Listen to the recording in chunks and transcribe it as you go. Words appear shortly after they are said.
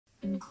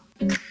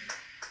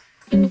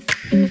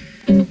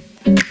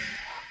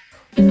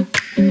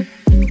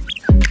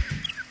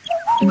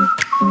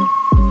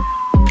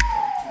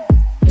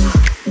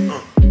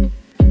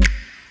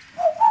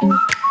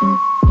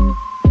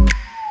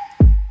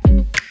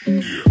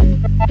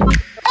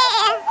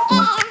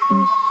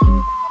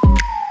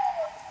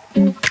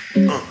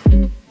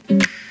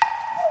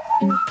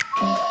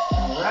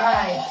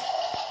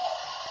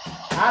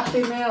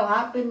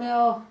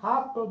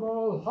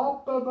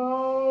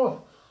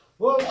Hoppable.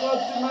 Welcome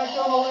to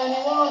McDonald's,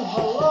 anyone?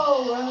 Hello,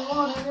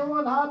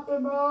 anyone?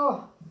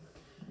 Hoppable.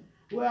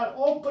 We are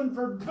open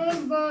for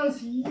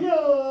business. Yo!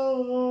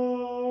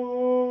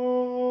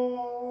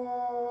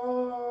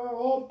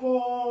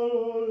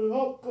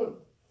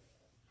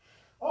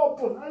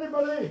 Open.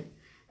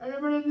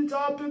 Anybody needs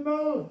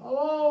Hoppable?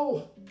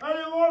 Hello?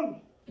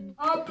 Anyone?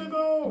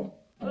 Hoppable?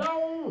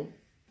 Hello?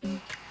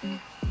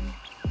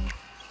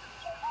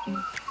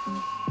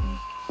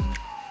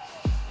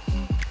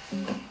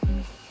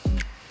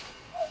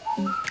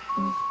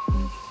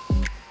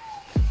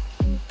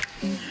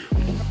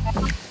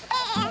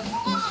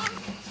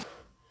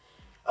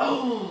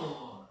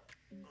 Oh,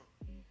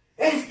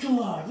 it's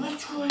too hard.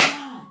 What's going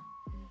on?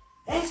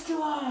 It's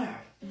too hard.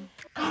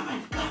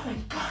 Coming.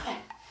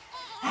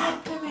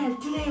 Happy Meal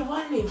today,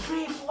 only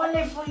free,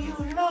 only for you.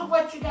 Look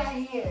what you got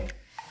here.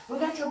 We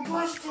got your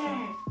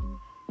poster.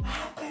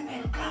 Happy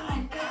Meal, come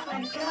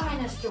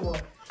in the store.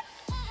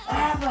 I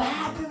have a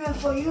Happy Meal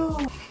for you.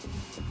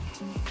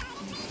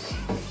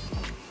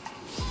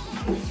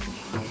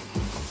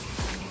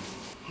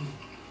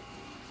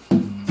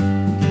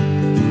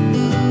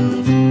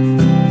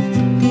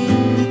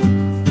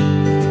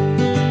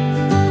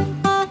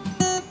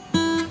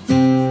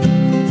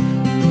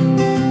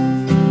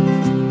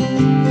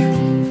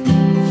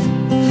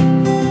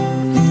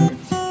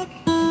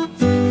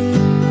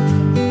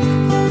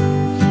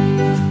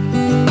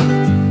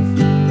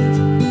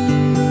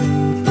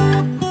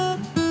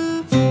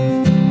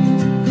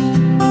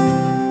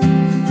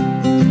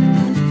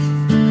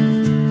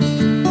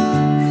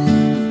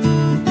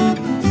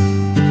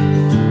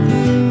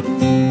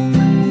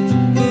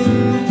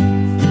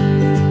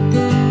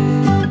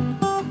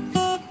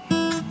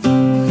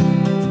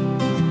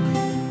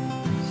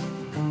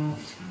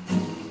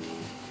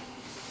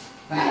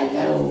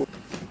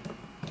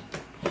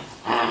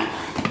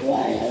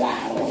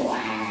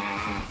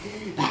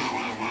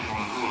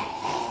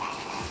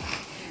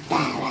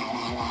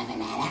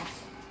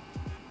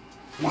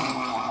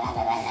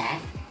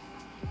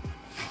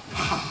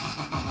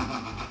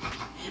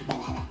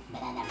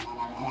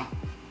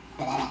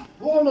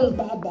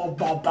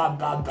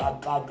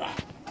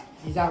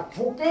 Is that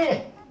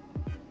cookie?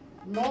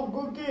 No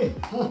cookie?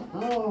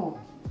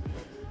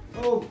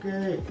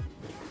 Okay.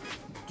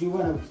 Do you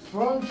want a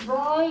french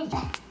fries? No,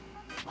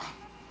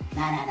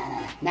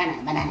 banana.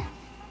 Banana.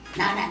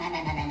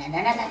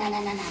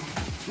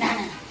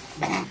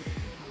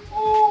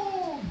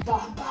 Oh,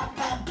 banana.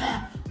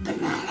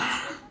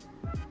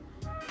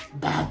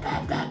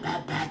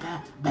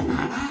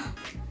 Banana.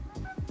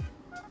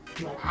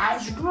 You want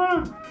ice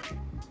cream?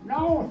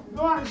 No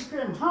ice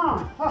cream, huh?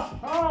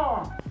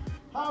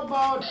 How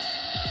about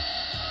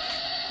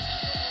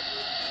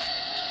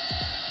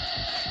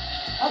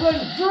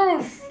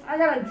juice? I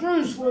got a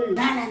juice for you.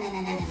 No,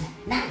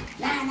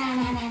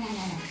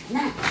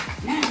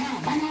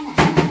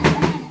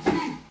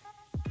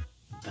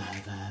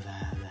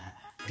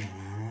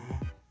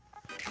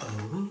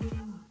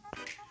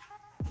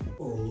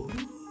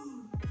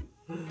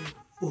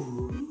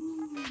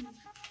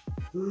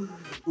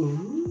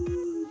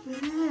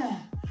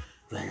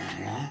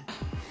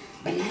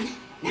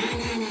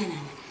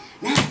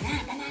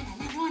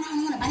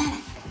 banana.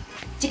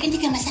 Chicken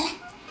tikka masala.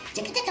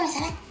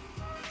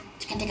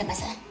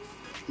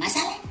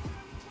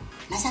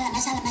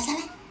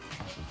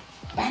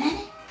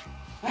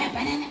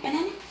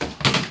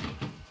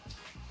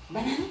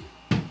 Banana.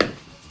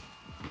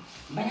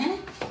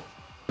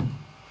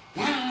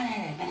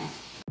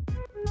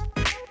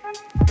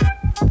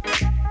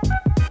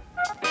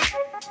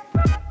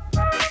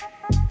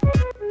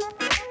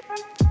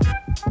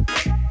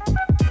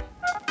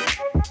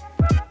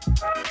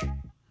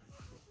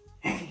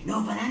 Hey,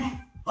 no banana.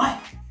 What?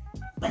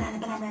 Banana.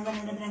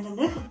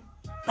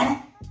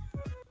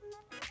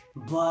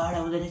 What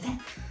are we gonna say?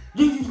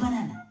 This is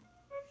banana.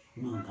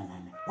 No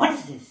banana. What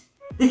is this?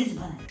 This is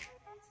banana.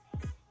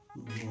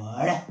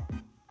 What?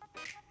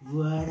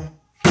 Banana.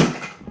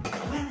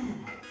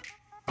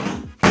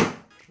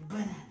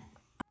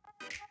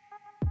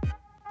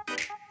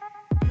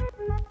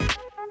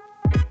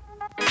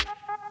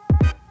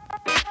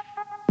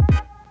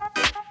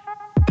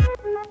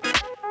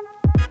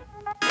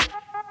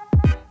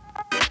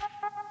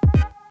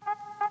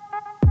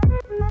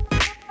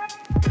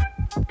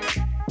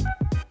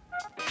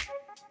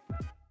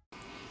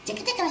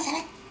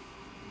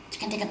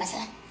 Chicken tikka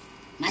masala.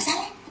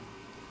 Masala?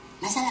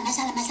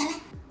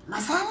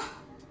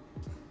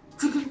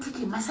 Chicken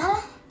tikka masala?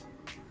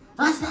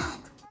 What's that?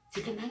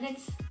 Chicken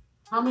nuggets?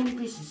 How many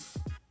pieces?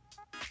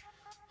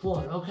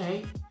 4,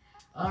 okay.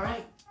 All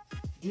right.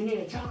 Do you need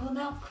a chocolate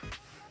milk?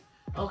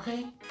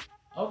 Okay.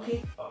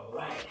 Okay. All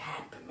right.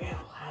 Happy meal.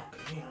 Happy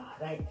meal.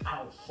 Right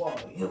out for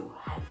you.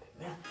 Happy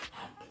meal.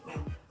 Happy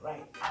meal.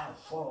 Right out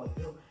for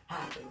you.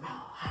 Happy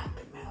meal.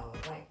 Happy meal.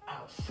 Right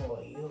out for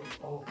you.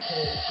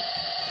 Okay.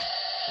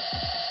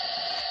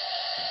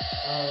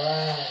 All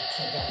right.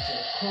 I got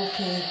your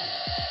cookie.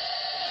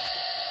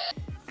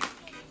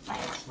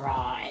 That's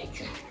right.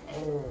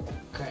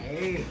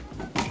 Okay.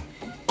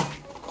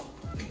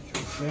 Get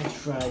your French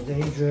fries.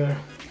 There's your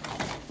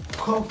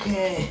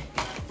cookie.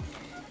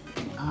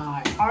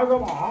 I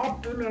got a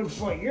Happy Meal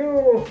for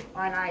you,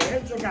 and I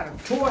also got a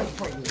toy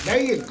for you. There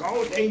you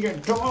go, there's your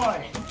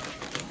toy.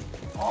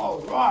 All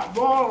right,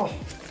 well,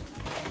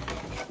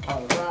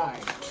 all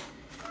right.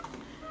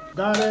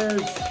 That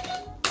is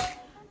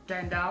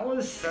 $10,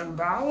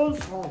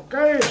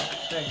 okay,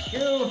 thank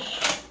you.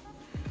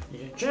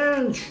 Your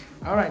change.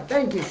 All right,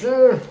 thank you,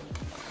 sir.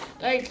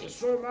 Thank you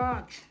so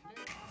much.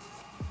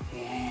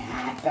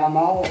 Yeah, up the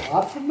mall,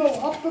 up the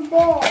mall, up the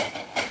mall.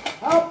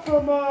 Up the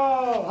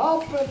mall,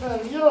 up the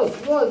mall, yes,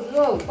 thank you,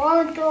 up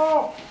the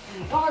mall,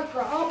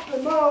 up the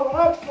mall,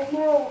 up the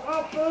mall,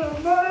 up the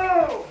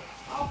mall,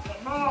 up the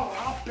mall,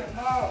 up the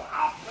mall,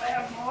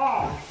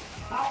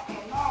 up the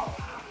mall,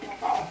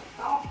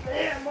 up the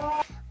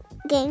mall.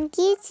 Thank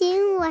you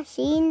for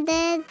watching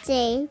the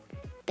Jai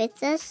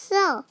Bista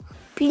Show.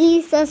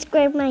 Please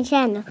subscribe my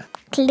channel.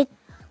 Click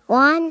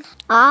one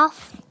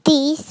of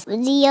these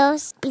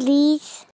videos, please.